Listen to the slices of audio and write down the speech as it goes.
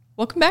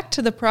Welcome back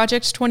to the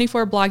Project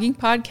 24 blogging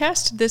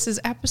podcast. This is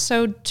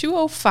episode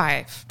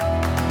 205.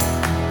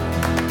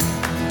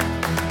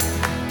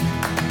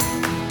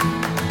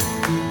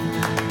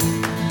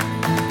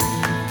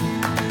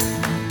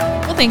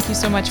 Well, thank you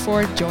so much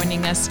for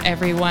joining us,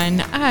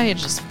 everyone. I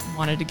just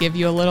wanted to give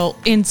you a little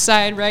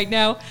insight right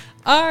now.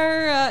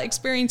 Our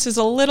experience is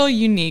a little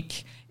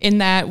unique in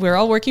that we're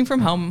all working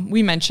from home.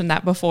 We mentioned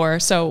that before.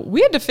 So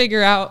we had to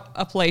figure out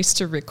a place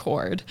to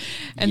record.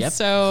 And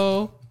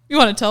so you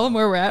want to tell them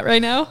where we're at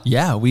right now?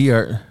 Yeah, we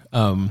are.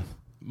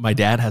 My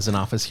dad has an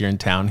office here in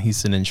town.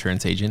 He's an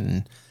insurance agent,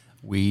 and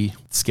we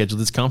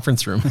scheduled this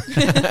conference room.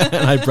 And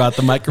I brought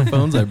the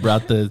microphones. I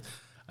brought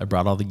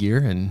all the gear,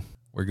 and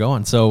we're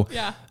going. So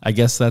I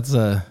guess that's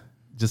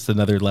just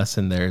another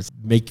lesson there is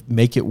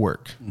make it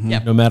work.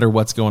 Yep. No matter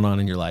what's going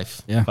on in your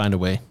life, find a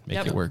way,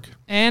 make it work.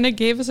 And it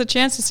gave us a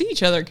chance to see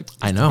each other.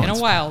 I know. In a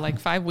while, like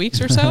 5 weeks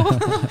or so.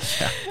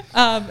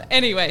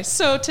 Anyway,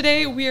 so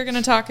today we are going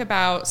to talk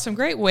about some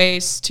great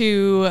ways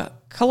to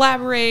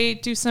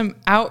collaborate, do some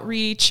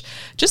outreach,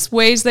 just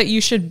ways that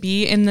you should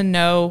be in the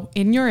know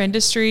in your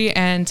industry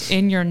and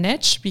in your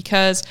niche,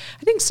 because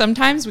I think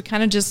sometimes we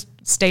kind of just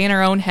stay in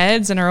our own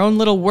heads and our own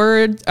little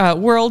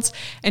worlds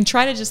and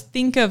try to just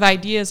think of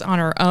ideas on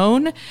our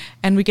own,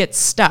 and we get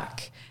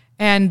stuck.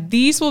 And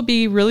these will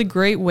be really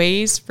great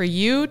ways for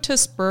you to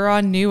spur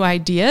on new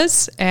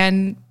ideas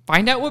and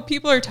find out what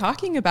people are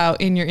talking about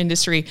in your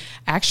industry.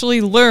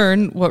 Actually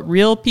learn what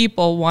real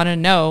people want to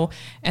know,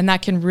 and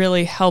that can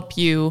really help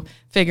you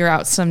figure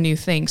out some new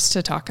things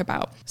to talk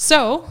about.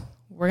 So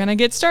we're going to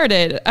get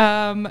started.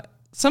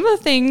 Some of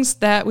the things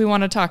that we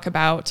want to talk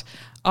about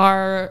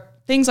are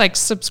things like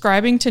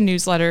subscribing to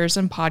newsletters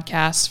and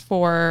podcasts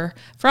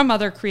from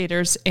other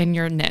creators in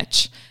your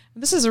niche.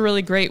 This is a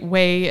really great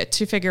way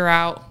to figure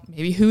out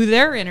maybe who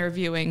they're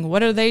interviewing.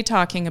 What are they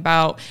talking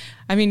about?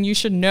 I mean, you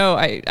should know,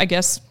 I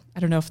guess, I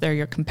don't know if they're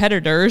your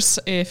competitors,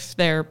 if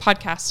they're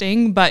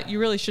podcasting, but you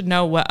really should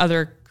know what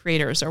other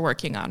creators are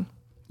working on.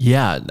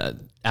 Yeah,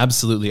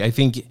 absolutely. I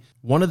think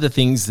one of the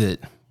things that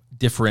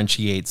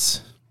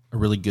differentiates a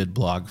really good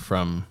blog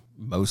from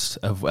most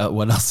of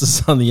what else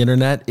is on the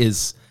internet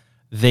is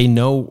they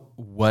know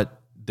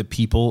what the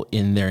people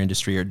in their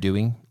industry are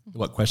doing,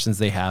 what questions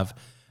they have.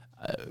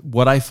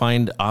 What I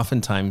find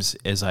oftentimes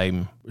as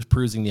I'm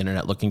perusing the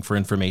internet, looking for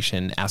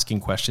information, asking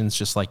questions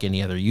just like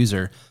any other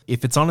user,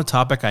 if it's on a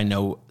topic I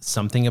know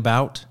something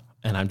about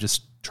and I'm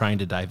just trying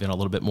to dive in a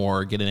little bit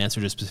more, get an answer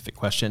to a specific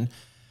question,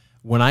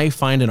 when I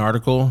find an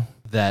article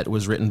that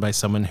was written by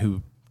someone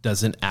who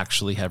doesn't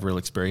actually have real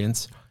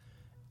experience,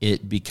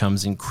 it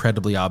becomes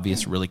incredibly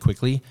obvious really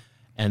quickly.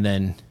 And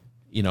then,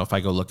 if I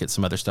go look at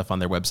some other stuff on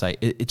their website,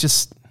 it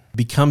just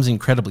becomes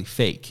incredibly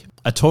fake.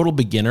 A total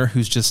beginner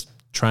who's just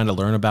trying to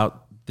learn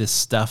about this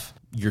stuff,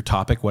 your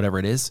topic, whatever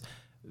it is,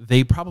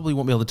 they probably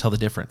won't be able to tell the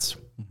difference.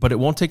 But it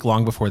won't take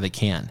long before they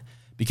can.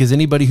 Because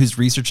anybody who's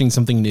researching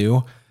something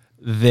new,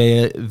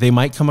 they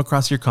might come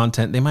across your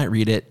content, they might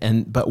read it,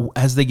 but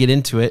as they get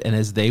into it and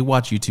as they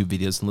watch YouTube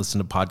videos and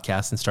listen to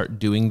podcasts and start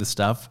doing the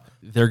stuff,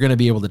 they're going to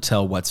be able to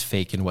tell what's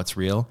fake and what's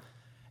real.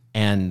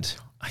 And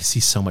I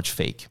see so much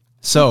fake.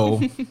 So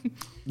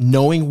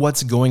knowing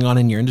what's going on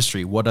in your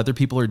industry, what other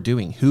people are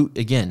doing,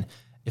 again,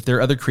 if there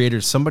are other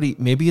creators,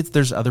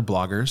 there's other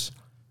bloggers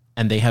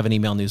and they have an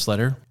email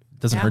newsletter, it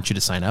doesn't hurt you to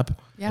sign up.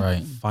 Yeah.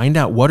 Right. Find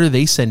out what are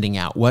they sending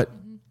out,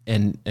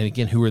 and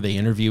again, who are they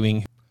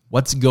interviewing,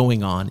 what's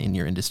going on in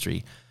your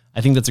industry.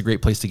 I think that's a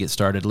great place to get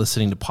started.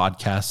 Listening to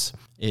podcasts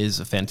is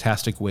a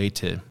fantastic way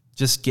to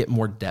just get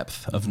more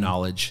depth of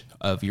knowledge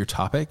of your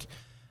topic,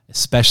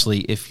 especially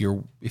if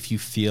you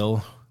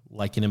feel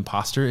like an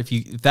imposter. If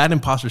that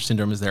imposter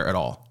syndrome is there at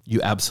all,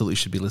 you absolutely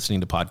should be listening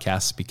to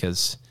podcasts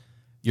because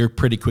you're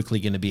pretty quickly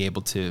going to be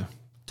able to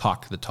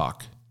talk the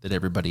talk that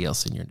everybody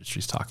else in your industry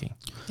is talking.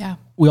 Yeah.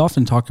 We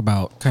often talk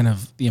about kind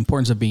of the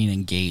importance of being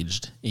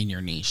engaged in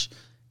your niche.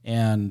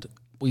 And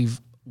we've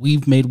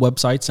made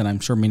websites, and I'm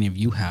sure many of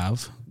you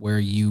have, where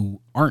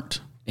you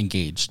aren't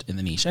engaged in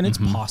the niche. And it's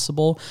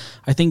possible.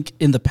 I think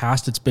in the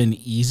past it's been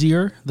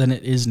easier than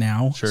it is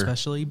now,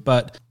 especially.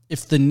 But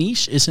if the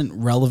niche isn't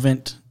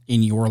relevant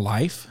in your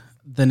life,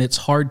 then it's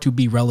hard to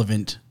be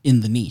relevant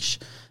in the niche.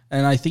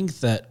 And I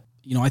think that,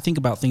 I think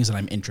about things that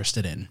I'm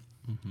interested in.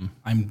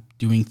 I'm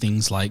doing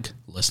things like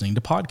listening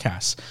to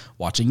podcasts,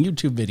 watching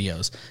YouTube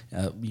videos,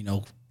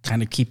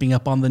 kind of keeping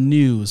up on the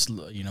news,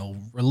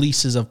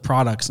 releases of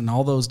products and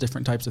all those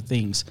different types of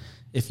things.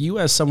 If you,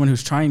 as someone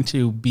who's trying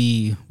to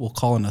be, we'll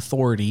call an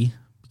authority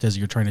because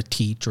you're trying to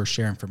teach or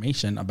share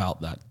information about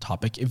that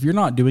topic, if you're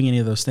not doing any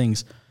of those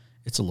things,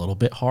 it's a little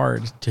bit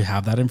hard to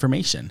have that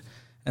information.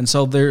 And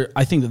so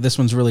I think that this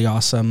one's really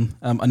awesome.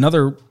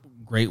 Another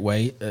great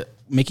way,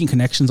 making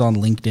connections on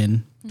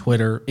LinkedIn,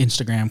 Twitter,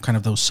 Instagram, kind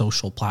of those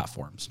social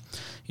platforms.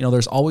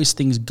 There's always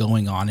things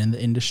going on in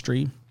the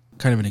industry.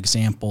 Kind of an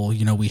example,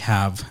 we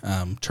have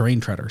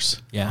Terrain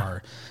Treaders,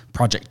 our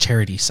project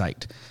charity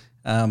site.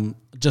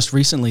 Just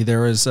recently,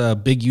 there was a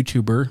big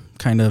YouTuber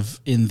kind of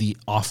in the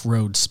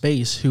off-road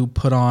space who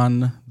put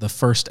on the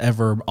first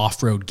ever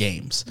off-road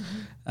games.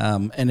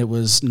 and it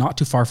was not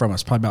too far from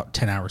us, probably about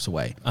 10 hours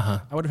away. I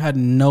would have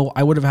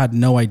had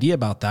no idea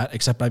about that,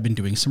 except I've been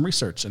doing some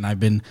research and I've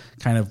been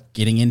kind of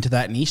getting into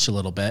that niche a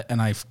little bit.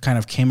 And I've kind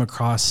of came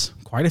across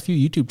quite a few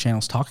YouTube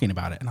channels talking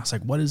about it. And I was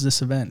like, what is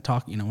this event?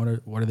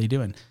 What are they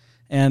doing?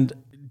 And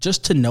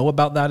just to know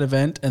about that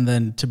event and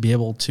then to be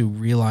able to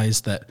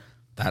realize that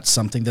that's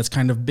something that's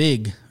kind of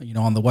big,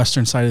 on the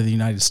western side of the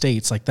United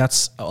States, like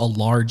that's a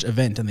large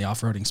event in the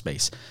off-roading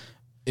space.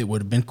 It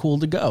would have been cool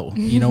to go.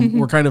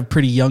 We're kind of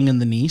pretty young in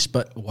the niche,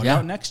 but what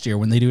about next year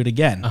when they do it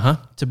again?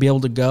 To be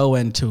able to go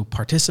and to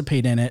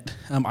participate in it.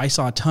 I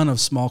saw a ton of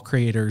small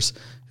creators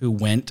who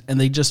went and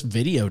they just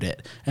videoed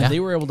it. And they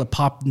were able to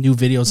pop new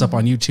videos up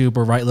on YouTube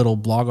or write little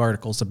blog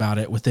articles about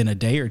it within a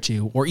day or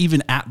two, or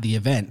even at the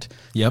event.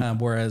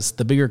 Whereas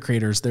the bigger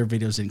creators, their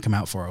videos didn't come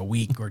out for a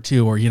week or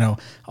two, or,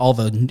 all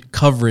the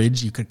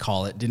coverage, you could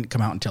call it, didn't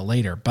come out until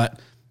later. But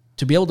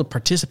to be able to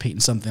participate in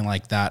something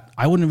like that,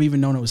 I wouldn't have even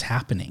known it was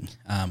happening.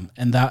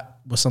 And that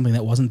was something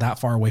that wasn't that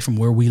far away from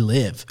where we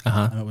live.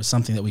 It was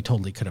something that we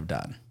totally could have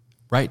done.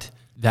 Right.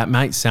 That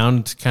might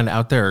sound kind of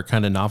out there or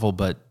kind of novel,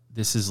 but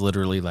this is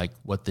literally like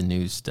what the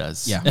news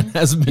does and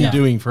has been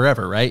doing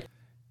forever, right?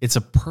 It's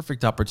a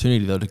perfect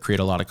opportunity, though, to create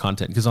a lot of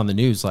content. Because on the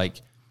news,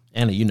 like,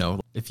 Anna,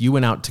 if you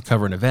went out to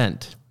cover an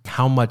event,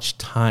 how much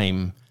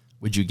time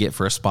would you get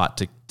for a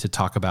spot to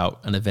talk about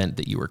an event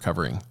that you were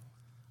covering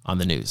on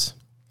the news?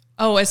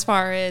 Oh, as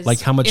far as like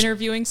how much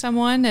interviewing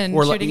someone and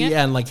or shooting it?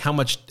 Yeah, and like how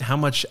much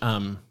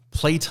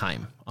play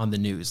time on the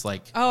news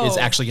is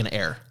actually going to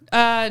air?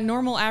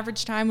 Normal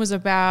average time was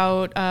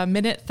about a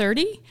minute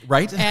 30.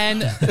 Right.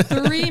 And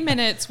 3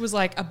 minutes was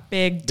like a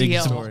big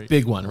deal.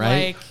 Big one,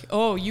 right?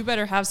 Like, you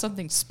better have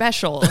something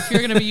special if you're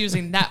going to be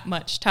using that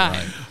much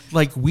time.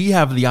 Like we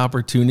have the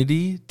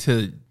opportunity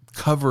to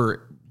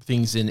cover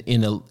things in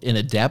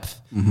a depth.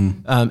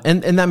 And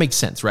that makes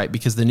sense, right?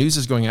 Because the news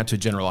is going out to a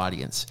general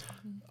audience.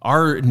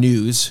 Our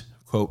news,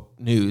 quote,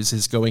 news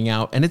is going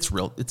out, and it's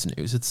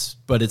news,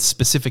 but it's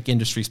specific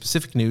industry,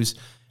 specific news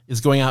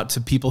is going out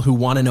to people who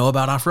want to know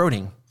about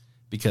off-roading,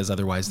 because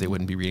otherwise they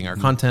wouldn't be reading our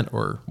content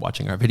or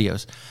watching our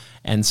videos.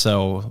 And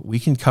so we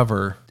can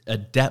cover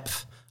a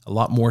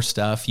lot more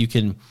stuff.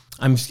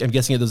 I'm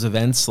guessing at those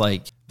events,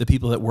 like the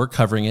people that were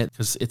covering it,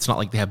 because it's not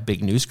like they have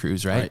big news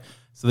crews, right?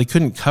 So they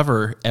couldn't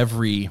cover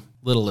every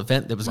little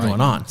event that was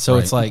going on. So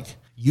it's like,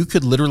 you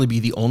could literally be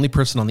the only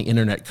person on the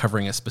internet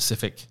covering a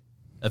specific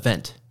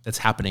event that's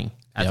happening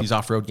at these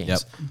off-road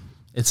games.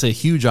 It's a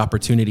huge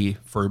opportunity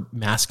for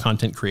mass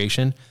content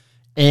creation,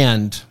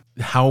 and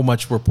how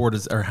much rapport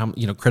does, or how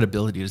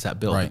credibility does that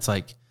build? It's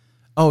like,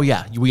 oh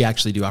yeah, we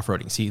actually do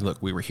off-roading. See,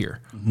 look, we were here.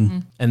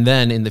 And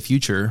then in the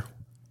future,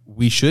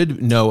 we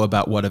should know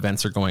about what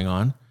events are going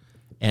on,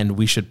 and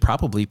we should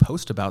probably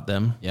post about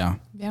them.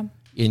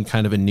 In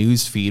kind of a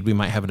news feed. We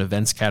might have an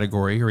events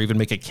category, or even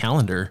make a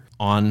calendar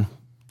on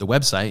the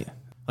website.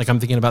 Like I'm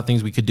thinking about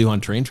things we could do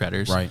on Terrain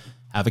Treaders.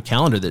 Have a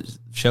calendar that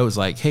shows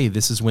like, hey,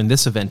 this is when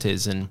this event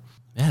is. And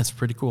it's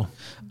pretty cool.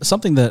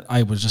 Something that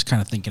I was just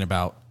kind of thinking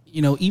about,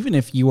 even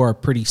if you are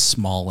pretty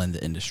small in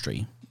the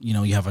industry,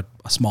 you have a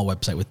small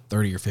website with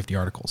 30 or 50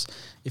 articles.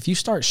 If you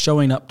start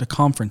showing up to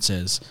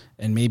conferences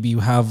and maybe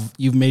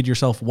you've made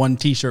yourself one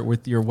t-shirt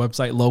with your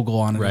website logo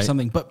on it or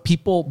something, but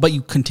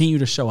you continue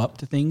to show up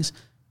to things,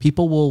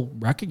 people will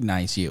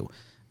recognize you.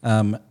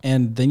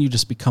 And then you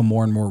just become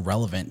more and more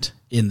relevant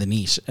in the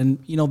niche. And,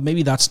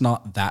 maybe that's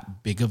not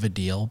that big of a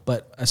deal,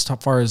 but as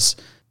far as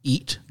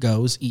EAT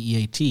goes,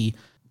 EEAT,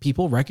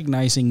 people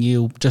recognizing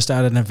you just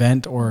at an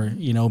event or,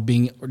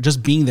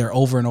 being there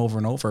over and over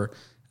and over,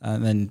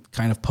 and then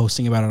kind of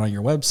posting about it on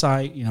your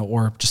website,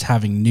 or just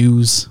having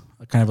news,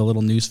 kind of a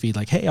little news feed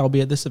like, hey, I'll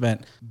be at this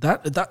event.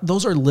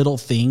 Those are little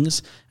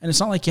things. And it's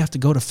not like you have to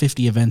go to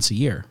 50 events a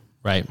year.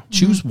 Right.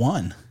 Choose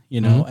one.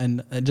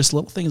 And just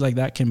little things like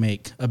that can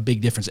make a big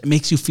difference. It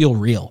makes you feel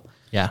real.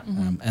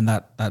 And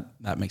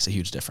that makes a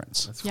huge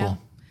difference. That's cool.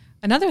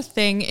 Another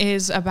thing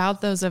is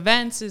about those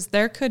events is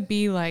there could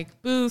be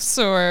like booths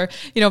or,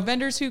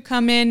 vendors who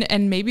come in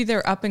and maybe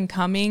they're up and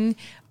coming,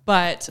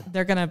 but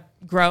they're going to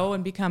grow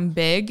and become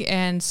big.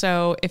 And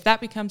so if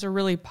that becomes a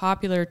really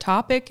popular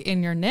topic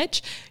in your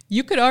niche,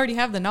 you could already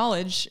have the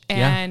knowledge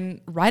and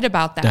write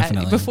about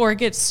that before it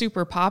gets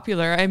super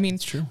popular. I mean,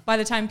 by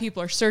the time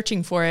people are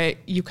searching for it,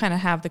 you kind of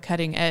have the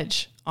cutting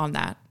edge on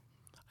that.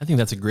 I think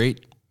that's a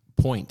great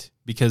point,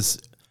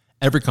 because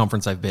every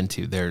conference I've been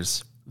to,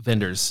 there's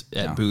vendors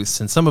at booths,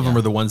 and some of them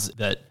are the ones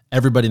that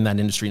everybody in that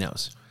industry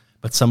knows,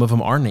 but some of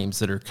them are names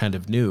that are kind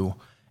of new.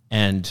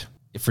 And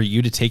for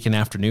you to take an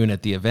afternoon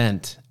at the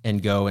event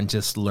and go and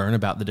just learn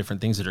about the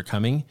different things that are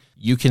coming,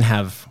 you could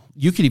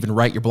even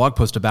write your blog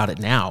post about it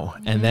now.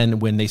 And then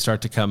when they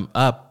start to come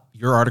up,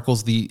 your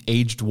article's the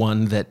aged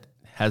one that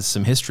has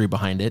some history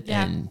behind it.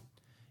 And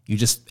you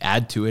just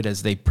add to it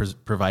as they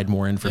provide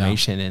more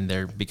information and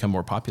they become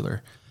more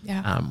popular.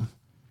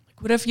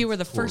 What if you were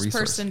the first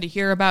resource. person to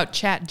hear about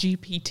Chat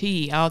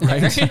GPT out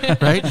there?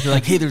 Right? Right? You're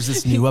like, hey, there's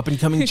this new up and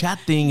coming chat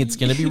thing. It's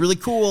going to be really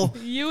cool.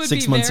 You would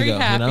 6 be months very ago,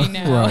 happy you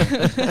know?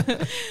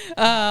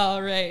 now.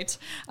 All right.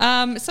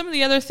 Some of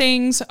the other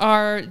things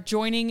are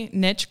joining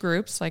niche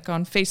groups like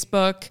on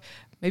Facebook,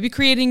 maybe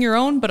creating your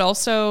own, but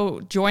also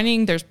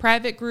joining. There's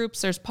private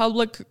groups, there's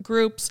public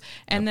groups,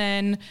 and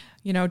then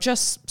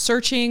just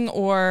searching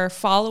or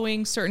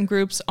following certain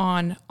groups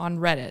on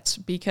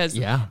Reddit, because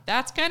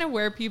that's kind of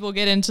where people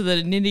get into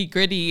the nitty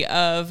gritty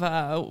of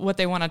what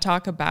they want to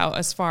talk about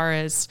as far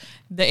as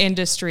the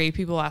industry.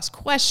 People ask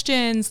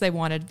questions, they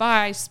want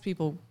advice,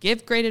 people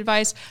give great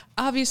advice.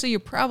 Obviously, you're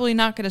probably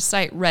not going to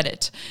cite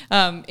Reddit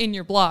in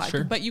your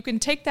blog, but you can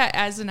take that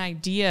as an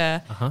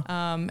idea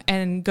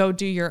and go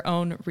do your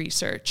own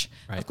research.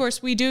 Right. Of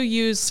course, we do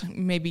use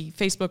maybe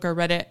Facebook or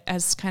Reddit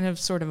as kind of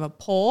sort of a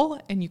poll,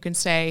 and you can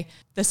say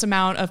this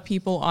amount of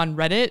people on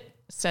Reddit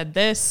said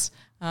this,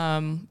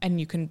 and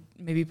you can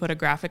maybe put a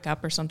graphic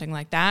up or something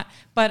like that.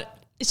 But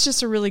it's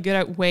just a really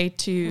good way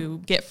to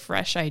get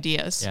fresh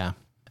ideas. Yeah.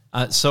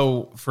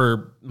 So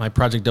for my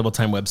Project Double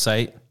Time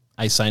website,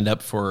 I signed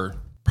up for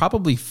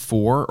probably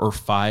 4 or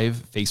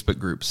 5 Facebook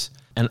groups,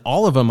 and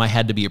all of them I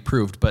had to be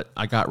approved, but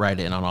I got right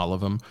in on all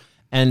of them.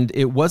 And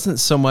it wasn't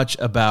so much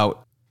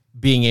about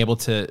being able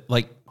to,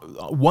 like,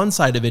 one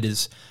side of it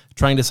is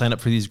trying to sign up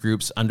for these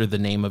groups under the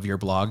name of your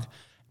blog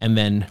and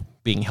then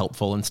being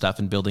helpful and stuff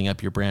and building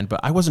up your brand.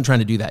 But I wasn't trying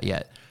to do that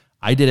yet.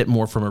 I did it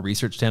more from a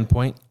research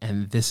standpoint,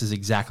 and this is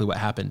exactly what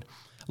happened.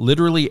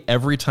 Literally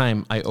every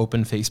time I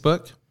open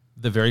Facebook,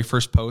 the very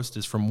first post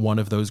is from one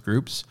of those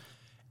groups,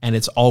 and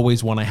it's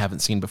always one I haven't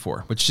seen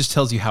before, which just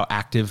tells you how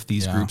active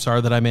these groups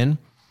are that I'm in.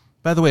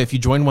 By the way, if you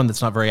join one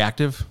that's not very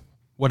active,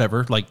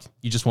 whatever, like,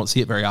 you just won't see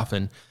it very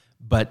often,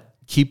 but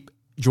keep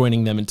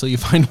joining them until you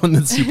find one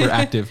that's super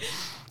active,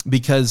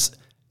 because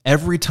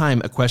every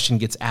time a question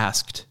gets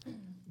asked,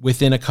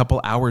 within a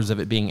couple hours of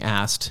it being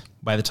asked,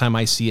 by the time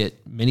I see it,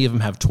 many of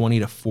them have 20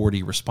 to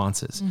 40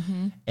 responses.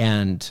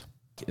 And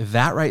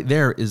that right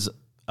there is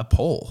a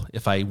poll.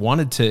 If I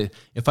wanted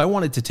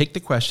to take the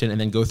question and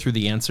then go through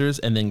the answers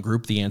and then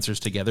group the answers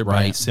together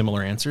by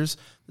similar answers,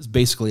 it's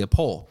basically a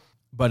poll.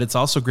 But it's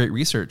also great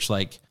research.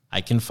 Like,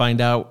 I can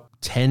find out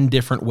 10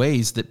 different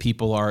ways that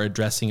people are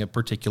addressing a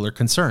particular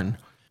concern.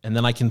 And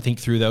then I can think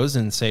through those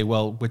and say,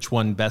 well, which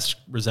one best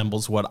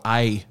resembles what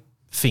I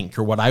think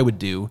or what I would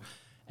do?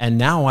 And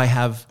now I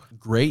have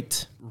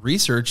great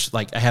research.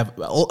 Like, I have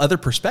other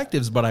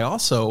perspectives, but I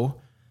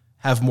also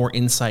have more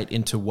insight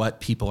into what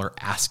people are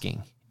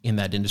asking in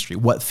that industry,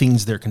 what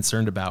things they're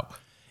concerned about.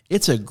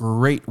 It's a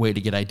great way to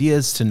get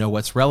ideas, to know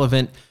what's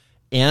relevant.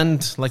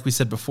 And like we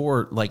said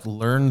before, like,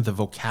 learn the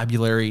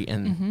vocabulary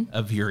and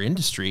of your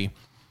industry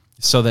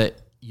so that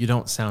you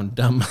don't sound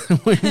dumb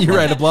when you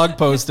write a blog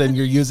post and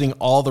you're using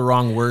all the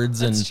wrong words.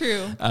 That's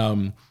true.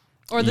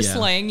 Or the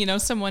slang,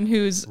 someone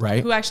who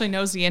actually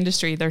knows the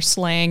industry, there's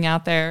slang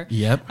out there.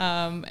 Yep.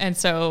 And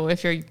so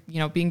if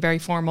you're, being very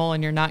formal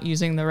and you're not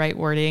using the right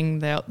wording,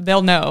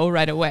 they'll know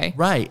right away.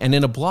 Right. And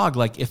in a blog,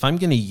 like, if I'm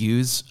going to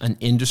use an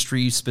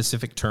industry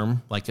specific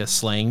term, like a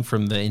slang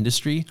from the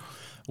industry,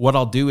 what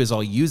I'll do is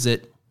I'll use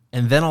it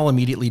and then I'll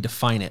immediately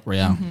define it.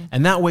 Yeah.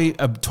 And that way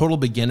a total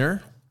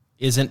beginner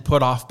isn't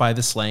put off by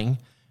the slang,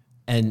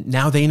 and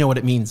now they know what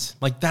it means.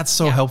 Like, that's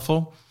so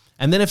helpful.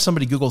 And then if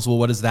somebody Googles, well,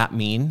 what does that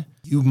mean?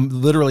 You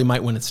literally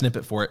might win a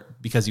snippet for it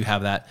because you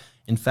have that.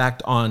 In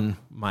fact, on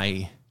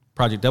my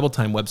Project Double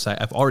Time website,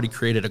 I've already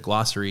created a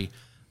glossary.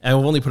 And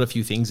I've only put a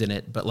few things in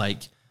it, but,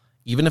 like,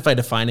 even if I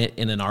define it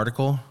in an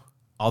article,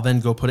 I'll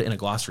then go put it in a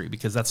glossary,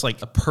 because that's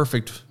like a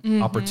perfect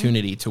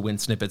opportunity to win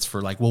snippets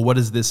for, like, well, what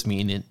does this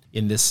mean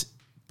in this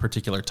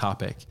particular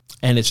topic?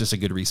 And it's just a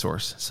good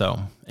resource. So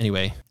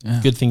anyway,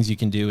 good things you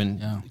can do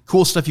and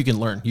cool stuff you can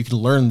learn. You can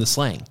learn the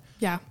slang.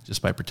 Yeah.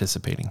 Just by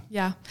participating.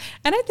 Yeah.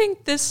 And I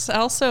think this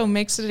also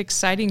makes it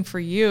exciting for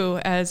you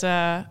as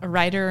a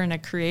writer and a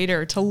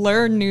creator to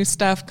learn new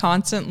stuff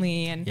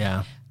constantly and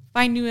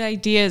find new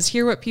ideas,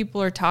 hear what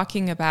people are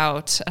talking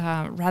about,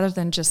 rather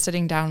than just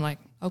sitting down like,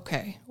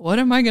 okay, what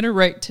am I going to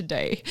write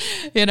today?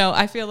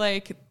 I feel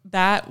like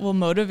that will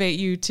motivate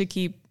you to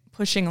keep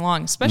pushing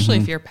along, especially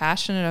if you're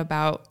passionate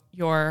about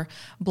your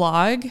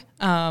blog.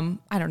 I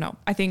don't know.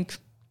 I think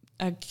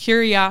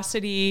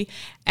curiosity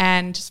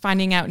and just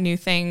finding out new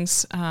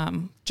things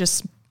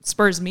just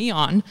spurs me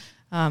on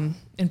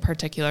in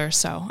particular.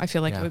 So I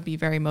feel like it would be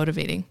very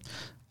motivating.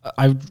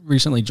 I've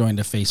recently joined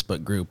a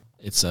Facebook group.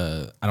 It's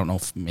I don't know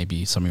if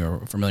maybe some of you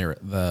are familiar,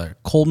 the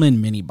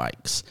Coleman mini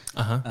bikes.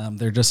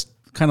 They're just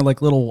kind of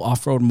like little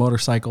off-road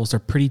motorcycles.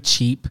 They're pretty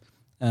cheap,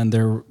 and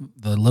the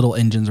little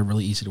engines are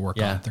really easy to work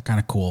on. They're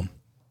kind of cool.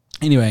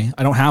 Anyway,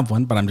 I don't have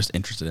one, but I'm just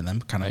interested in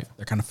them.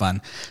 They're kind of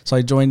fun. So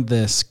I joined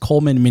this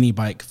Coleman mini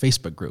bike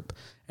Facebook group,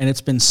 and it's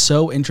been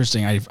so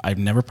interesting. I've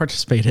never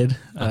participated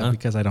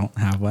because I don't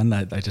have one.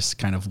 I just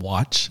kind of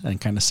watch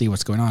and kind of see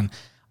what's going on.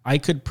 I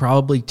could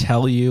probably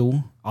tell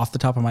you off the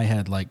top of my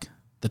head, like,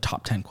 the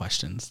top 10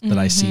 questions that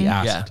I see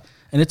asked. Yeah.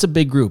 And it's a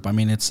big group. I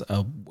mean, it's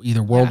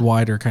either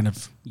worldwide or kind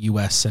of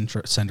U.S.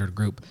 centered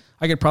group.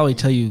 I could probably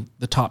tell you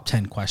the top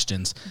 10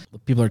 questions.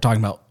 People are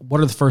talking about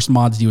what are the first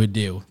mods you would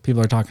do. People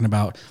are talking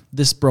about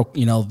this broke,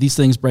 these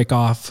things break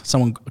off.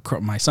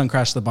 My son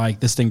crashed the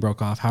bike. This thing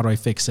broke off. How do I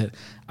fix it?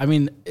 I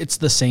mean, it's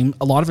the same.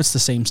 A lot of it's the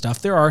same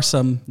stuff. There are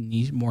some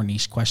more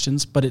niche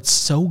questions, but it's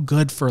so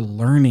good for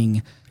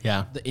learning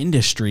the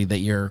industry that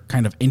you're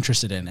kind of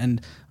interested in.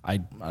 And I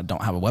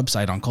don't have a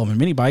website on Coleman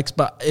Mini Bikes,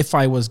 but if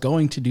I was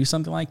going to do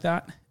something like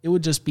that, it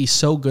would just be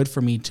so good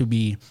for me to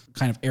be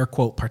kind of air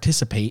quote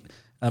participate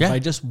by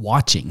just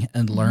watching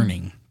and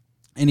learning.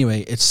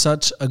 Anyway, it's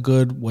such a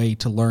good way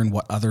to learn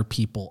what other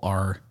people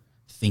are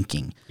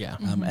thinking. Yeah.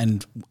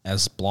 And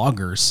as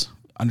bloggers,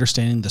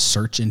 understanding the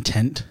search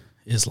intent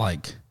is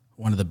like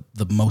one of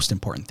the most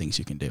important things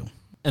you can do.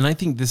 And I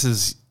think this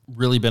is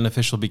really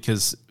beneficial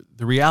because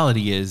the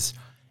reality is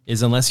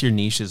unless your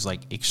niche is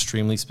like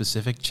extremely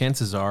specific,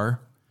 chances are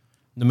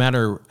no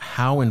matter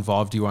how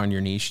involved you are in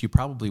your niche, you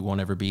probably won't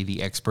ever be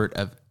the expert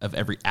of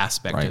every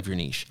aspect of your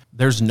niche.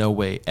 There's no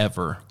way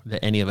ever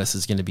that any of us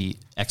is going to be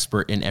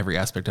expert in every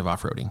aspect of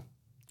off-roading.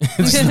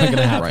 It's just not going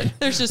to happen.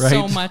 There's just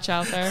so much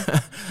out there.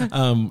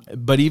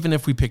 But even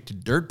if we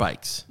picked dirt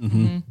bikes,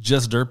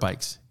 just dirt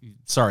bikes,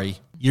 sorry,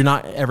 you're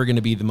not ever going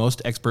to be the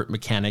most expert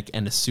mechanic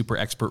and a super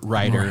expert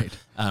rider,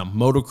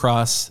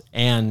 motocross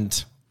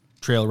and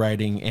trail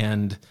riding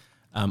and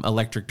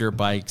electric dirt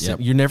bikes. Yep.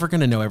 You're never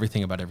going to know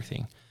everything about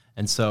everything.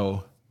 And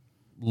so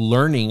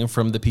learning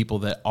from the people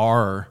that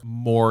are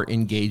more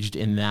engaged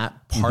in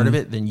that part of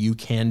it than you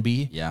can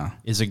be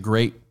is a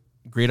great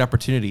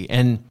opportunity.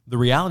 And the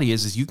reality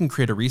is you can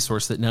create a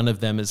resource that none of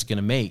them is going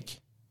to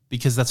make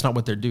because that's not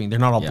what they're doing. They're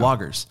not all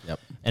bloggers. Yep.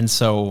 And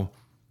so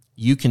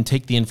you can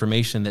take the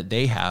information that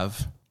they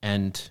have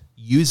and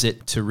use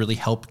it to really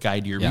help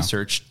guide your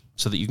research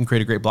so that you can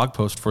create a great blog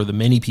post for the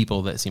many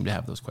people that seem to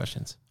have those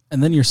questions.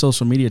 And then your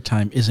social media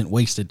time isn't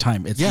wasted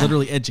time. It's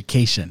literally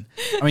education.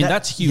 I mean,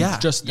 that's huge,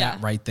 that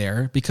right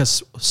there,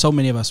 because so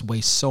many of us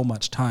waste so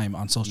much time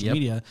on social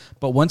media.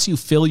 But once you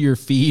fill your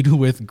feed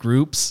with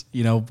groups,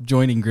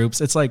 joining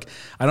groups, it's like,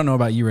 I don't know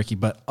about you, Ricky,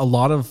 but a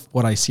lot of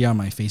what I see on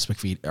my Facebook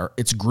feed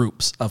it's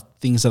groups of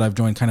things that I've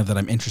joined kind of that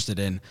I'm interested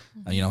in,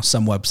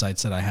 some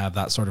websites that I have,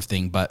 that sort of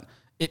thing. But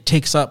it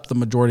takes up the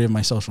majority of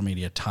my social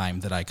media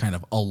time that I kind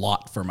of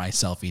allot for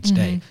myself each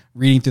day,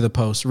 reading through the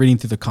posts, reading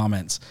through the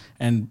comments.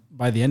 And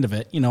by the end of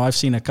it, I've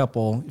seen a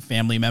couple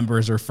family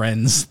members or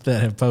friends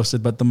that have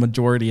posted, but the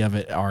majority of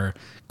it are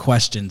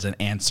questions and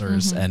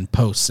answers and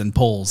posts and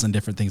polls and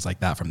different things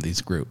like that from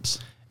these groups.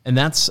 And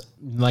that's,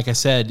 like I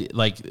said,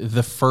 like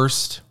the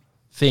first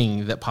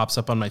thing that pops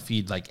up on my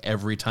feed, like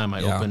every time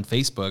I open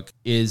Facebook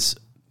is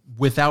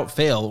without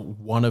fail,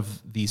 one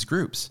of these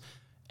groups.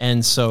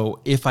 And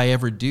so if I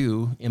ever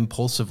do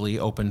impulsively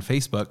open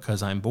Facebook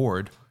because I'm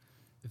bored,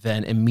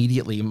 then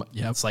immediately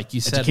it's like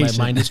you said, my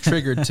mind is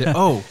triggered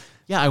to,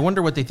 I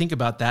wonder what they think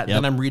about that.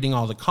 Then I'm reading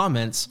all the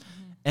comments.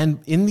 And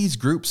in these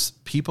groups,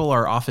 people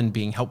are often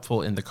being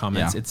helpful in the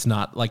comments. It's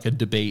not like a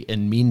debate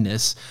and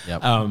meanness.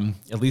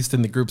 At least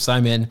in the groups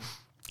I'm in,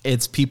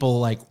 it's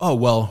people like, oh,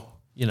 well,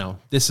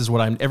 this is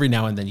what every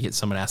now and then you get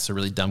someone asks a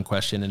really dumb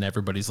question and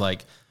everybody's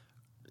like,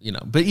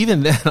 but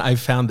even then I've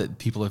found that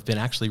people have been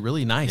actually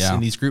really nice in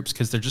these groups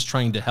because they're just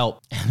trying to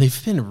help. And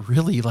they've been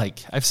really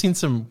I've seen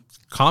some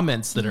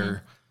comments that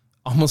are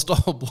almost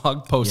all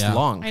blog post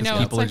long. I know.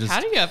 People it's like, how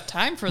do you have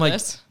time for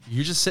this?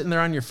 You're just sitting there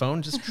on your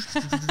phone, just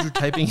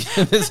typing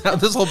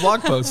this whole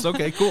blog post.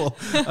 Okay, cool.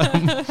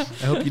 I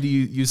hope you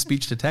use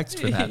speech to text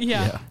for that.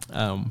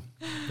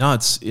 No,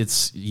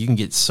 it's you can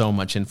get so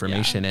much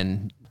information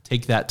and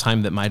take that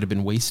time that might have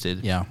been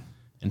wasted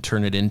and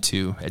turn it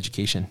into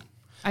education.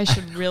 I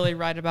should really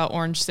write about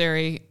Orange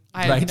Theory.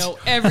 I know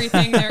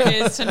everything there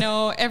is to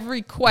know,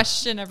 every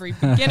question, every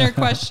beginner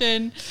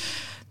question.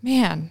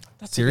 Man,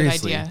 that's a good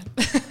idea.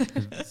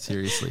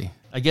 Seriously.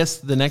 I guess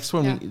the next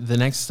one, the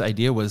next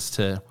idea was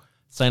to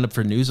sign up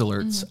for news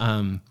alerts.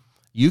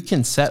 You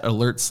can set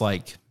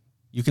alerts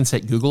you can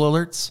set Google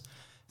alerts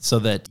so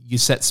that you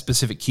set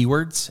specific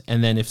keywords.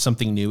 And then if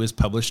something new is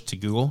published to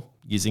Google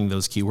using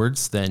those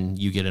keywords, then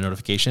you get a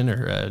notification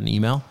or an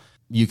email.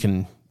 You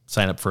can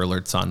sign up for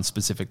alerts on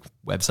specific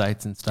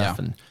websites and stuff.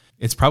 And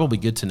it's probably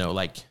good to know,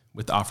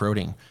 with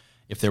off-roading,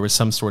 if there was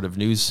some sort of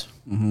news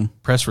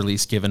press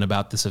release given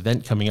about this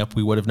event coming up,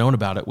 we would have known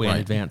about it way in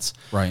advance.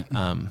 Right.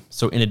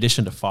 So in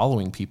addition to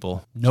following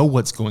people, know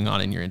what's going on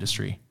in your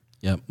industry.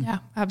 Yep. Yeah,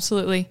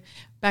 absolutely.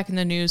 Back in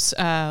the news,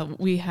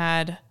 we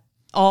had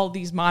all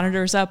these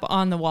monitors up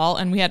on the wall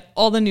and we had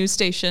all the news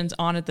stations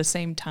on at the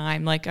same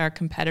time, like our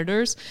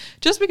competitors,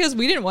 just because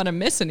we didn't want to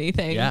miss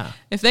anything. Yeah.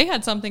 If they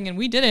had something and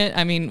we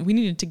didn't, we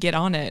needed to get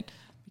on it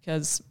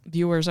because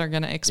viewers are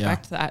going to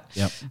expect that.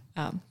 Yep.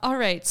 All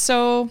right.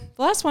 So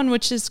the last one,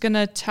 which is going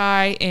to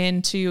tie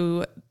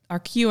into our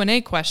Q&A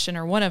question,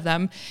 or one of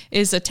them,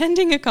 is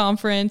attending a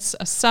conference,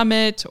 a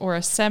summit, or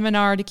a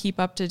seminar to keep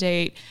up to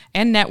date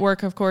and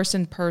network, of course,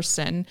 in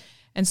person.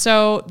 And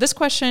so this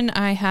question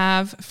I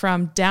have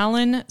from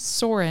Dallin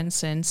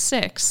Sorensen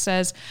 6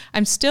 says,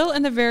 I'm still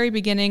in the very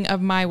beginning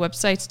of my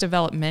website's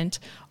development,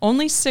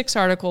 only 6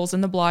 articles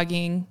in the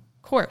blogging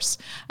course.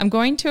 I'm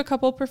going to a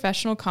couple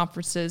professional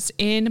conferences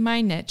in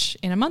my niche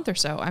in a month or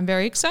so. I'm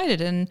very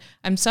excited and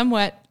I'm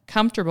somewhat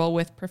comfortable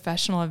with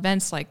professional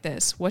events like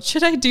this. What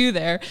should I do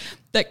there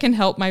that can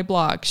help my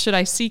blog? Should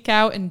I seek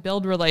out and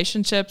build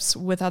relationships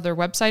with other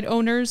website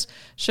owners?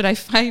 Should I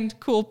find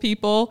cool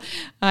people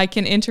I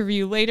can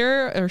interview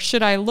later? Or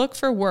should I look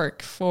for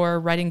work for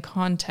writing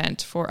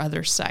content for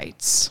other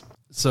sites?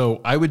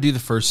 So I would do the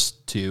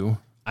first two.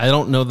 I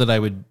don't know that I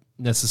would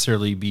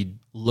necessarily be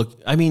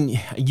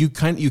you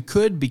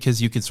could,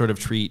 because you could sort of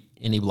treat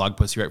any blog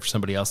post you write for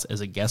somebody else as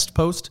a guest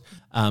post,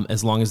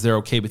 as long as they're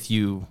okay with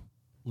you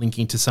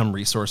linking to some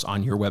resource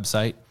on your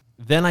website.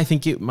 Then I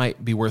think it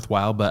might be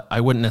worthwhile, but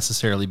I wouldn't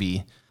necessarily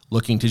be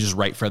looking to just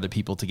write for other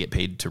people to get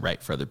paid to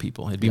write for other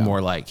people. It'd be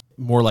more like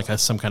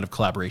some kind of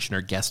collaboration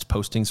or guest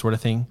posting sort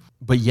of thing.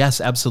 But yes,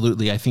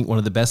 absolutely. I think one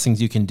of the best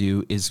things you can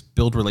do is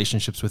build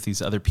relationships with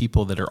these other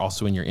people that are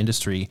also in your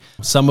industry,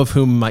 some of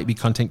whom might be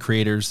content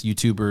creators,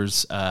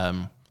 YouTubers,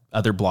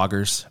 other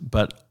bloggers,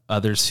 but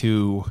others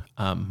who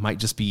might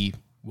just be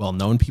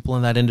well-known people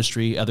in that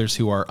industry, others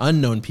who are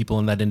unknown people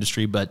in that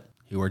industry, but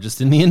who are just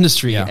in the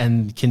industry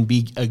and can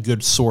be a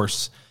good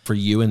source for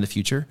you in the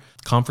future.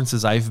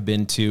 Conferences I've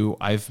been to,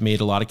 I've made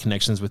a lot of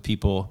connections with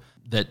people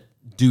that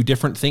do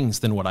different things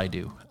than what I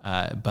do,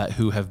 but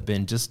who have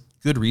been just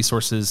good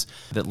resources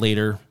that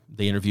later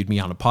they interviewed me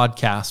on a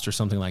podcast or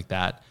something like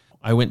that.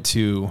 I went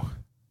to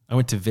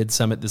Vid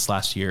Summit this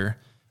last year,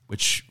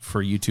 which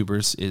for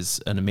YouTubers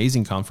is an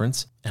amazing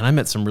conference. And I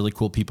met some really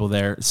cool people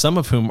there, some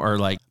of whom are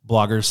like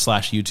bloggers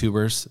 /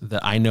 YouTubers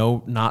that I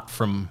know, not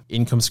from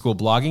income school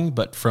blogging,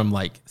 but from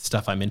like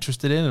stuff I'm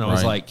interested in. And I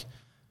was like,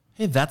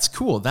 hey, that's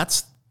cool.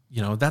 That's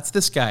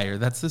this guy or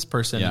that's this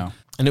person. Yeah.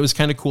 And it was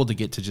kind of cool to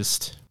get to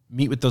just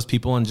meet with those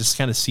people and just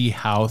kind of see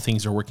how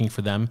things are working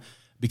for them.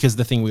 Because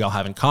the thing we all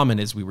have in common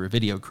is we were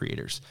video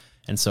creators.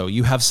 And so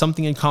you have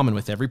something in common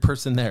with every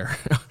person there.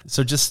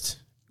 So just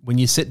when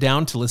you sit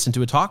down to listen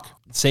to a talk,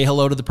 say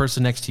hello to the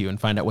person next to you and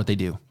find out what they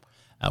do.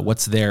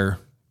 What's their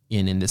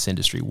in this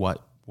industry?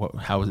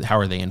 How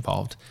are they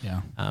involved?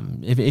 Yeah.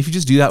 If you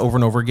just do that over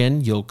and over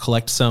again, you'll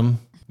collect some,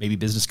 maybe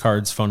business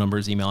cards, phone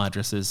numbers, email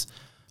addresses.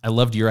 I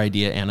loved your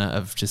idea, Anna,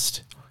 of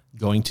just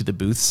going to the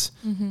booths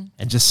and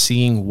just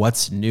seeing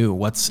what's new,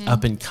 what's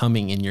up and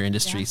coming in your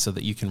industry so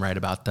that you can write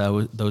about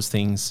those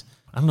things.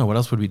 I don't know. What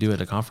else would we do at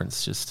a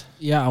conference?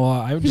 Well,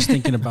 I was just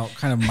thinking about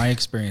kind of my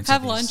experience.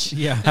 Have lunch.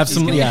 Yeah. Have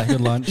some,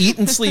 good lunch. Eat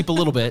and sleep a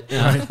little bit.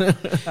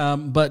 Yeah.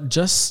 But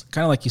just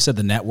kind of like you said,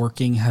 the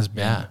networking has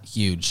been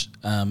huge.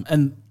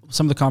 And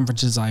some of the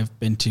conferences I've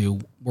been to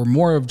were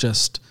more of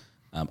just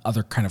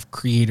other kind of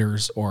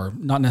creators or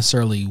not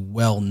necessarily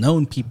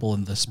well-known people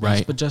in this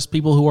space, but just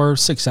people who are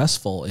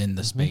successful in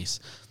the space.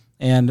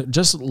 And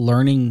just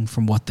learning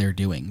from what they're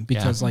doing,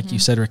 because like you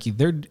said, Ricky,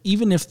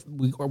 even if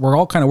we're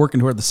all kind of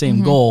working toward the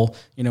same goal,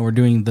 we're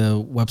doing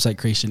the website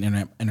creation,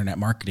 internet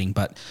marketing,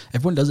 but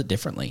everyone does it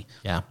differently.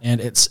 Yeah.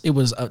 And it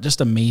was just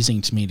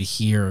amazing to me to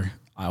hear,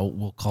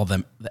 we'll call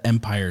them the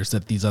empires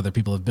that these other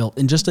people have built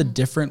in just a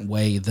different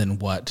way than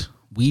what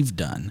we've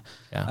done.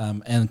 Yeah.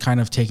 And kind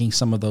of taking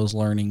some of those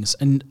learnings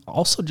and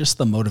also just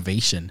the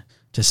motivation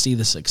to see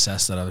the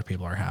success that other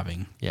people are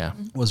having. Yeah.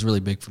 Was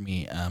really big for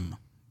me.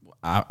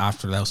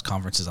 After those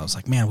conferences, I was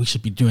like, man, we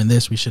should be doing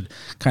this. We should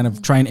kind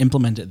of try and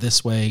implement it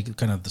this way,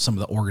 kind of some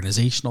of the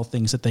organizational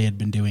things that they had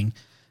been doing.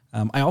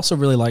 I also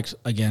really liked,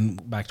 again,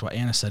 back to what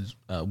Anna said,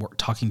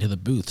 talking to the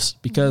booths,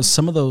 because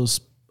some of those,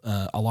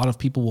 a lot of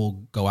people will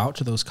go out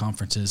to those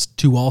conferences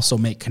to also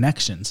make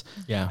connections.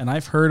 Yeah. And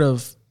I've heard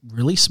of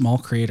really small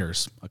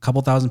creators, a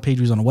couple thousand page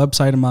views on a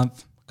website a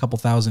month, couple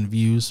thousand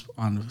views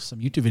on some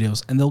YouTube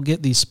videos, and they'll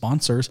get these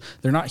sponsors.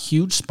 They're not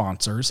huge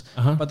sponsors,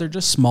 but they're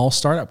just small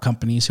startup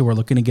companies who are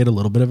looking to get a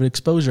little bit of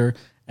exposure,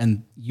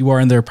 and you are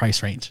in their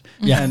price range.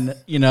 Yeah. And,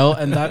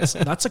 and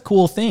that's a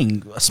cool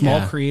thing.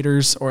 Small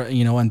creators or,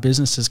 and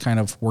businesses kind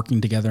of working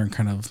together and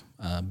kind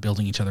of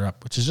building each other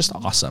up, which is just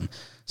awesome.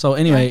 So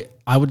anyway,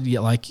 I would,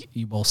 like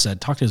you both said,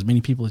 talk to as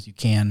many people as you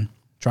can,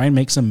 try and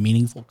make some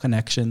meaningful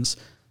connections,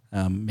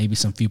 maybe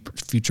some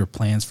future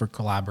plans for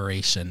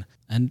collaboration,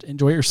 and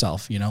enjoy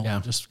yourself,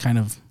 just kind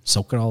of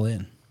soak it all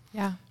in.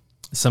 Yeah.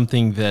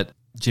 Something that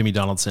Jimmy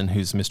Donaldson,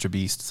 who's Mr.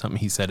 Beast, something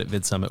he said at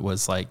Vid Summit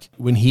was like,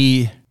 when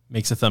he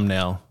makes a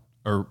thumbnail,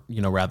 or,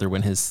 rather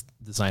when his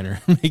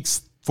designer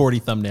makes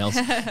 40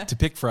 thumbnails to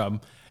pick from,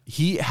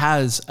 he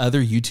has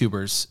other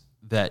YouTubers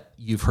that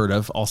you've heard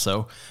of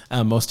also,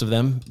 most of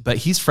them, but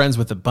he's friends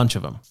with a bunch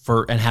of them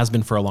and has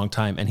been for a long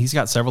time. And he's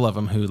got several of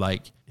them who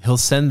he'll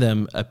send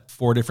them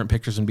 4 different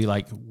pictures and be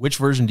like, which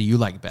version do you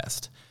like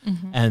best?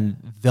 Mm-hmm.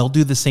 And they'll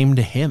do the same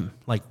to him.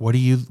 Like, what do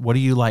you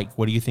like?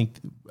 What do you think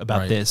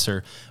about this?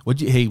 Or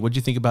what'd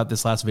you think about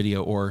this last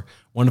video? Or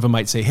one of them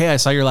might say, hey, I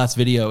saw your last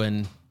video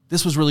and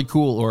this was really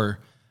cool. Or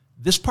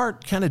this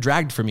part kind of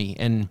dragged for me.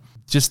 And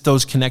just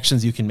those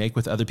connections you can make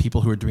with other people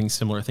who are doing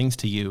similar things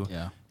to you,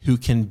 who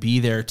can be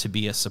there to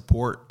be a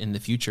support in the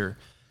future.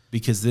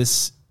 Because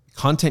this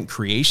content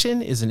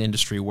creation is an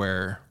industry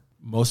where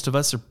most of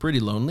us are pretty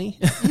lonely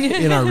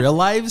in our real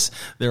lives.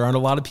 There aren't a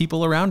lot of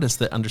people around us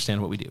that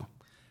understand what we do.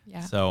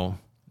 Yeah. So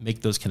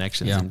make those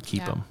connections Yeah. and keep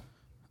Yeah. them.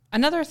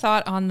 Another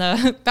thought on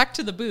the back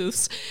to the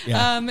booths.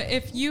 Yeah.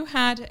 If you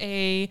had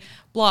a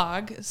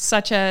blog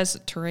such as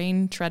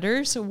Terrain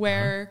Treaders,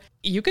 where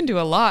you can do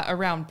a lot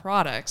around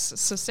products.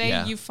 So say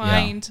Yeah. you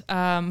find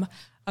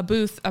a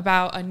booth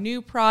about a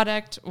new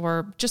product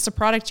or just a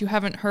product you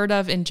haven't heard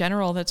of in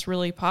general that's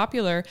really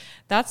popular,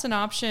 that's an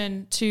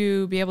option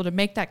to be able to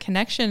make that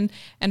connection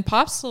and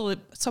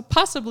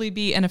possibly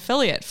be an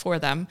affiliate for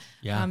them.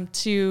 Yeah.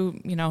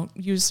 To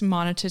use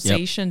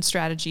monetization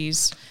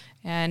strategies.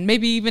 And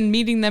maybe even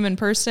meeting them in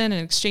person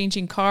and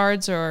exchanging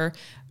cards or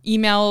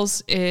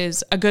emails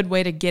is a good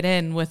way to get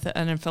in with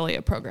an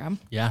affiliate program.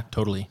 Yeah,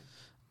 totally.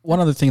 One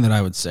other thing that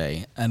I would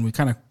say, and we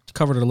kind of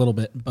covered it a little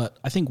bit, but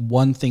I think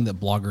one thing that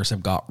bloggers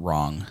have got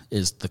wrong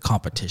is the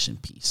competition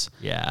piece.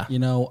 Yeah.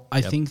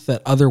 I think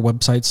that other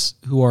websites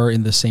who are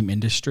in the same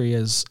industry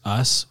as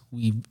us,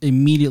 we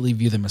immediately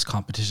view them as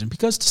competition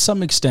because to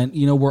some extent,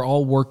 we're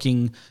all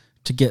working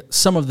to get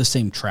some of the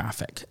same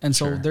traffic. And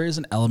so there is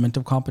an element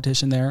of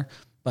competition there.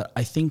 But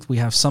I think we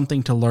have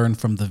something to learn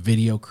from the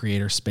video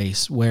creator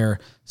space where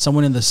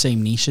someone in the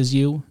same niche as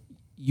you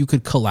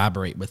could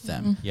collaborate with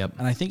them. Yep.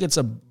 And I think it's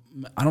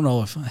I don't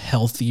know if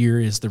healthier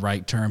is the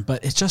right term,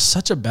 but it's just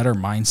such a better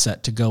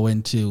mindset to go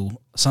into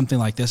something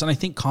like this. And I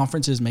think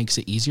conferences makes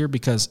it easier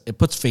because it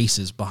puts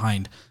faces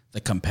behind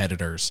the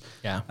competitors.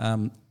 Yeah.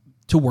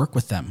 To work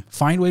with them,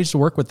 find ways to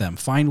work with them,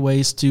 find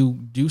ways to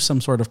do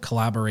some sort of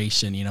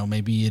collaboration.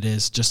 Maybe it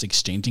is just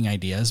exchanging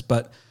ideas,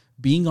 but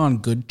being on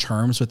good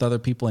terms with other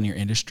people in your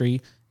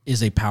industry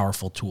is a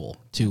powerful tool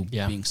to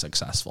being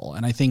successful.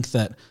 And I think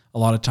that a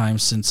lot of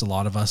times, since a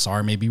lot of us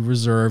are maybe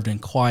reserved and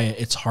quiet,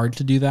 it's hard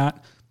to do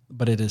that,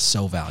 but it is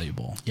so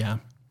valuable. Yeah.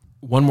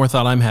 One more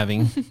thought I'm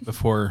having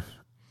before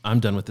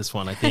I'm done with this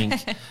one, I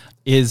think,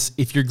 is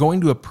if you're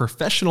going to a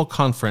professional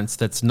conference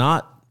that's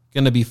not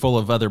going to be full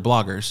of other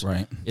bloggers,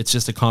 Right. It's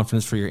just a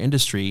conference for your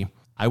industry.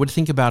 I would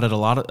think about it a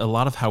lot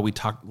of how we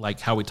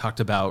talked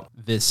about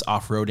this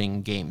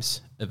off-roading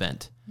games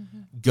event.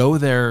 Go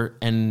there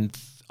and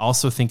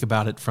also think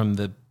about it from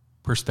the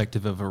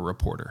perspective of a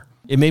reporter.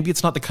 Maybe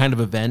it's not the kind of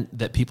event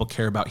that people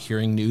care about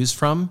hearing news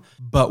from,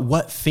 but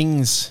what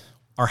things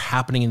are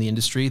happening in the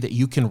industry that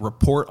you can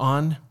report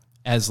on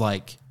as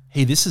like,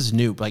 hey, this is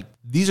new. Like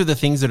these are the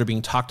things that are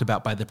being talked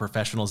about by the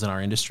professionals in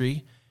our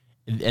industry.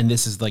 And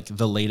this is like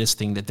the latest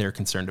thing that they're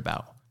concerned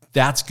about.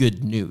 That's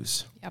good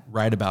news. Yep.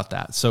 Write about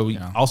that. So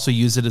also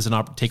use it as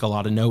take a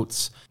lot of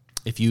notes.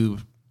 If you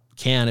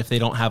can, if they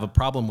don't have a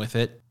problem with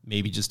it,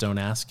 maybe just don't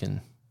ask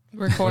and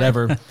Record.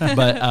 whatever.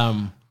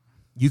 But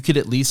you could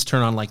at least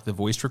turn on like the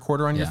voice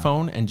recorder on your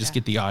phone and just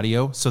get the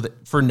audio so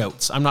that for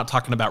notes. I'm not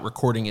talking about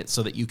recording it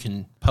so that you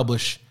can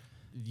publish.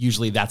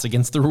 Usually that's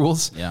against the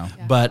rules. Yeah.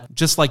 But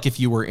just like if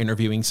you were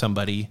interviewing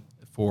somebody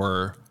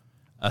for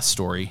a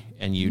story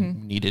and you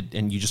needed,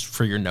 and you just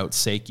for your notes'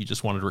 sake, you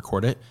just wanted to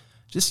record it,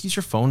 just use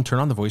your phone, turn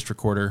on the voice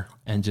recorder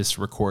and just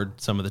record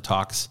some of the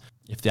talks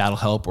if that'll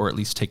help, or at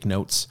least take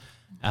notes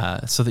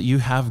so that you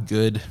have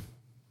good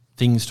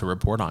things to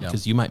report on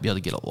because you might be able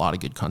to get a lot of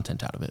good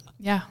content out of it.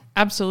 Yeah,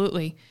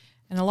 absolutely.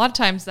 And a lot of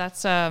times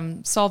that's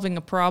solving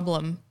a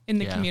problem in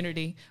the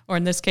community, or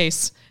in this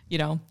case,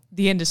 the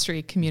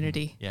industry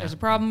community. Yeah. There's a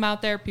problem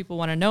out there. People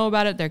want to know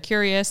about it. They're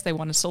curious. They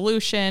want a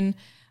solution.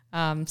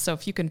 So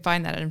if you can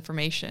find that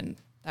information,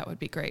 that would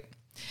be great.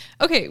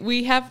 Okay,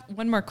 we have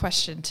one more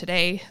question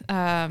today.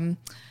 Can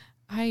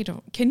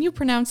you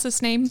pronounce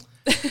this name?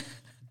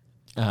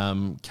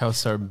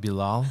 Kausar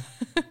Bilal.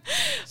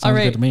 Sounds All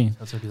right. good to me.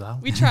 Kausar Bilal.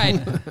 We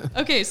tried.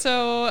 Okay,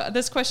 so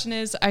this question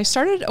is, I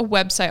started a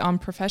website on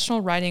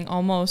professional writing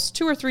almost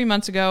 2 or 3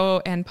 months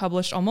ago and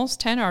published almost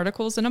 10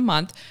 articles in a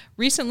month.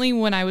 Recently,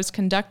 when I was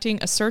conducting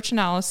a search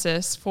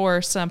analysis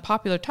for some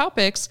popular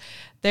topics,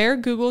 their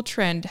Google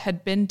trend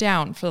had been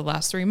down for the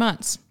last 3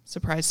 months.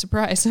 Surprise,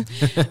 surprise.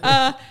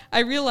 I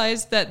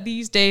realized that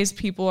these days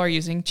people are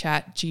using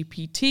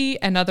ChatGPT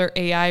and other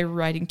AI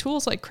writing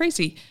tools like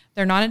crazy.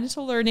 They're not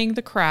into learning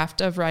the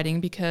craft of writing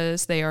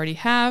because they already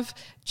have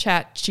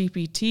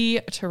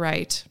ChatGPT to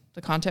write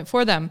the content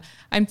for them.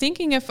 I'm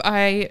thinking if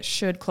I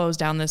should close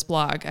down this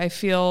blog. I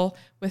feel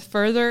with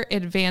further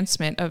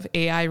advancement of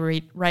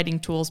AI writing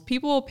tools,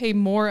 people will pay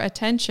more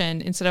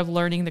attention instead of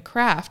learning the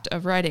craft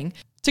of writing.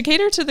 To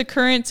cater to the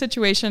current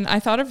situation, I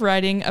thought of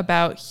writing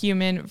about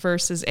human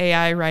versus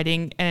AI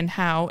writing and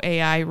how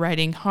AI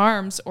writing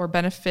harms or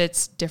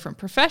benefits different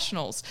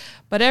professionals.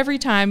 But every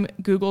time,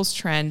 Google's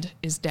trend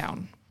is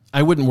down.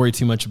 I wouldn't worry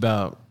too much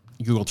about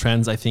Google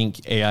Trends. I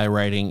think AI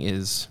writing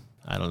is,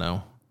 I don't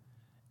know,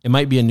 it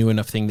might be a new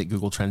enough thing that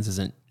Google Trends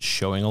isn't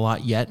showing a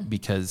lot yet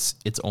because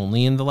it's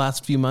only in the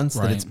last few months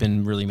that it's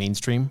been really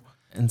mainstream.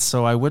 And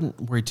so I wouldn't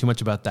worry too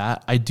much about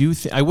that.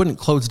 I wouldn't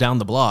close down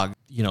the blog.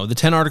 The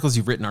 10 articles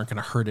you've written aren't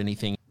going to hurt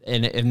anything.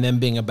 And them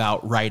being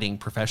about writing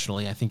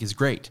professionally, I think is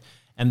great.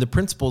 And the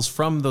principles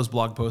from those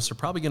blog posts are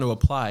probably going to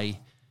apply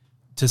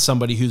to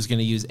somebody who's going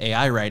to use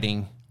AI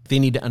writing. They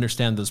need to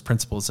understand those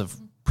principles of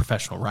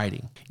professional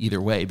writing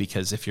either way,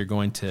 because if you're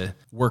going to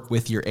work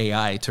with your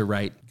AI to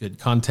write good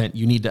content,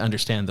 you need to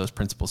understand those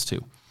principles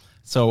too.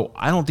 So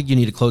I don't think you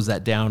need to close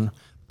that down.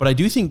 But I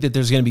do think that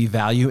there's going to be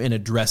value in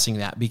addressing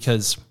that,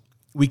 because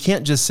we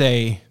can't just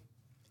say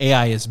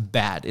AI is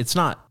bad. It's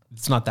not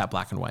that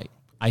black and white.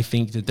 I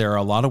think that there are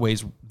a lot of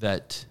ways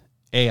that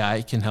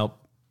AI can help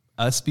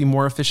us be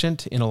more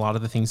efficient in a lot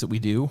of the things that we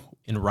do,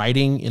 in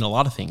writing, in a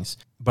lot of things.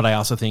 But I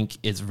also think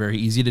it's very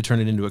easy to turn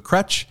it into a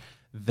crutch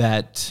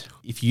that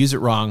if you use it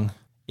wrong,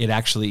 it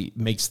actually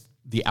makes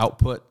the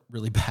output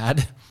really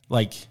bad.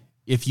 Like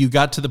if you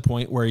got to the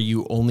point where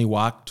you only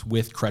walked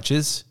with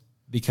crutches,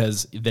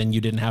 because then you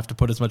didn't have to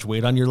put as much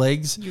weight on your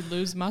legs, You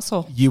lose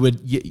muscle.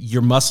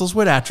 your muscles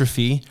would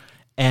atrophy.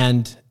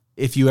 And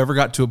if you ever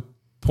got to a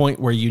point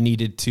where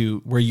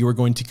where you were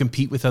going to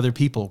compete with other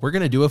people, we're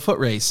going to do a foot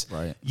race.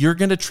 Right. You're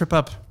going to trip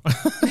up,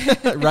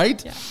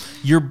 right? Yeah.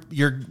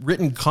 Your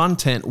written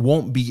content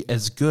won't be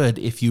as good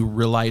if you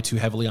rely too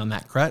heavily on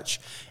that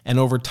crutch. And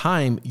over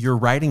time, your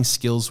writing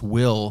skills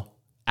will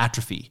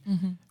atrophy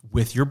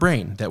with your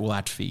brain. That will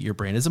atrophy. Your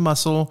brain is a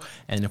muscle.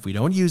 And if we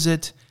don't use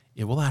it,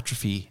 it will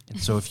atrophy. And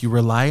so if you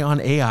rely on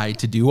AI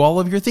to do all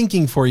of your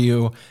thinking for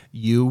you,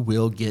 you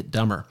will get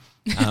dumber.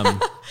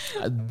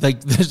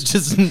 Like there's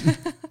just,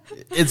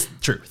 it's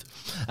truth.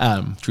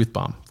 Truth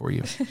bomb for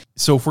you.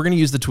 So if we're going to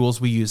use the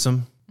tools, we use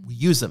them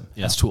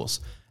as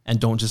tools, and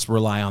don't just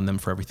rely on them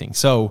for everything.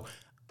 So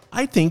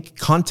I think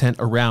content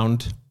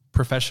around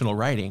professional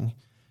writing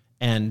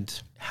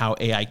and how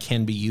AI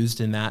can be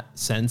used in that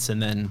sense,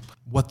 and then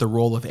what the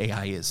role of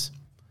AI is,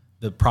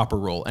 the proper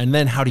role, and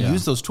then how to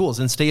use those tools,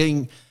 and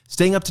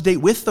staying up to date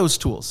with those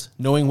tools,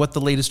 knowing what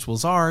the latest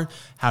tools are,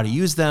 how to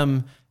use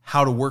them,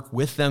 how to work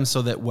with them,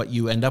 so that what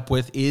you end up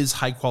with is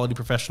high quality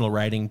professional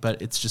writing,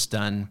 but it's just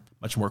done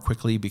much more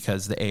quickly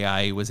because the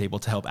AI was able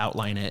to help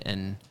outline it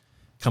and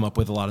come up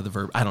with a lot of the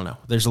verb. I don't know.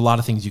 There's a lot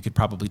of things you could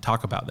probably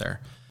talk about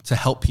there to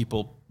help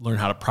people learn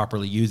how to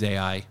properly use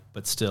AI,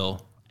 but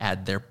still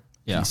add their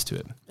piece to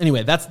it.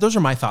 Anyway, those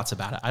are my thoughts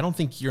about it. I don't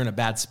think you're in a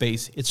bad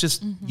space. It's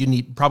just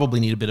you probably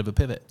need a bit of a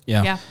pivot.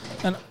 Yeah.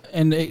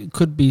 And it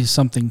could be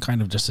something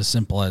kind of just as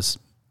simple as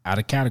add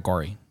a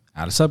category,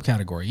 add a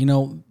subcategory. You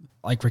know,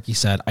 like Ricky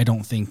said, I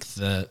don't think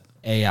the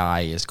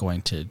AI is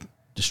going to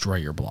destroy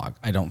your blog.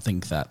 I don't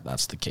think that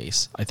that's the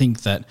case. I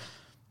think that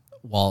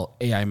while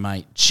AI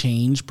might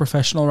change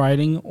professional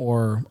writing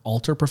or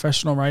alter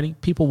professional writing,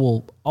 people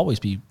will always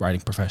be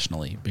writing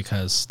professionally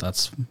because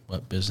that's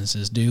what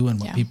businesses do and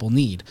what people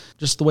need.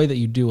 Just the way that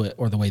you do it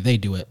or the way they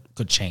do it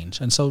could change.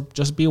 And so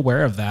just be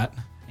aware of that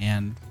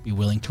and be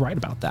willing to write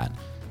about that.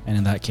 And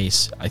in that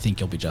case, I think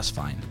you'll be just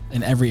fine.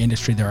 In every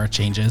industry, there are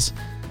changes,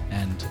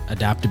 and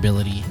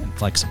adaptability and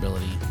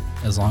flexibility.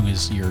 As long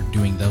as you're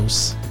doing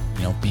those,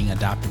 you know, being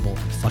adaptable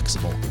and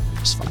flexible, you're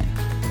just fine.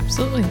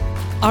 Absolutely.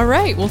 All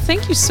right. Well,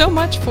 thank you so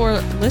much for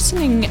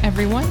listening,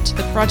 everyone, to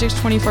the Project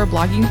 24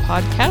 Blogging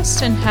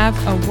Podcast, and have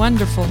a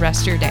wonderful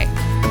rest of your day.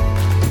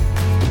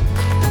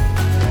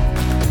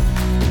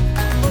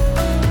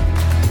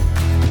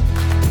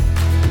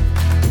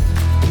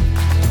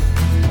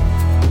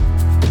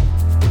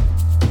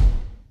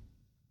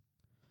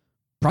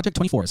 Project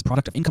 24 is a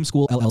product of Income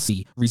School,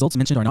 LLC. Results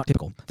mentioned are not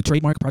typical. The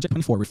trademark Project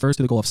 24 refers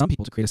to the goal of some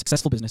people to create a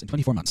successful business in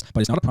 24 months,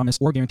 but is not a promise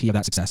or guarantee of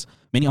that success.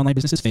 Many online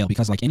businesses fail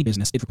because, like any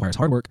business, it requires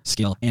hard work,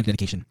 skill, and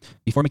dedication.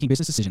 Before making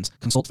business decisions,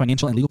 consult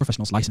financial and legal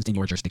professionals licensed in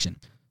your jurisdiction.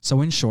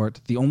 So in short,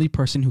 the only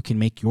person who can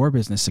make your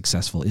business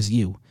successful is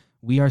you.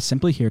 We are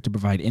simply here to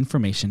provide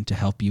information to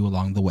help you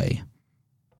along the way.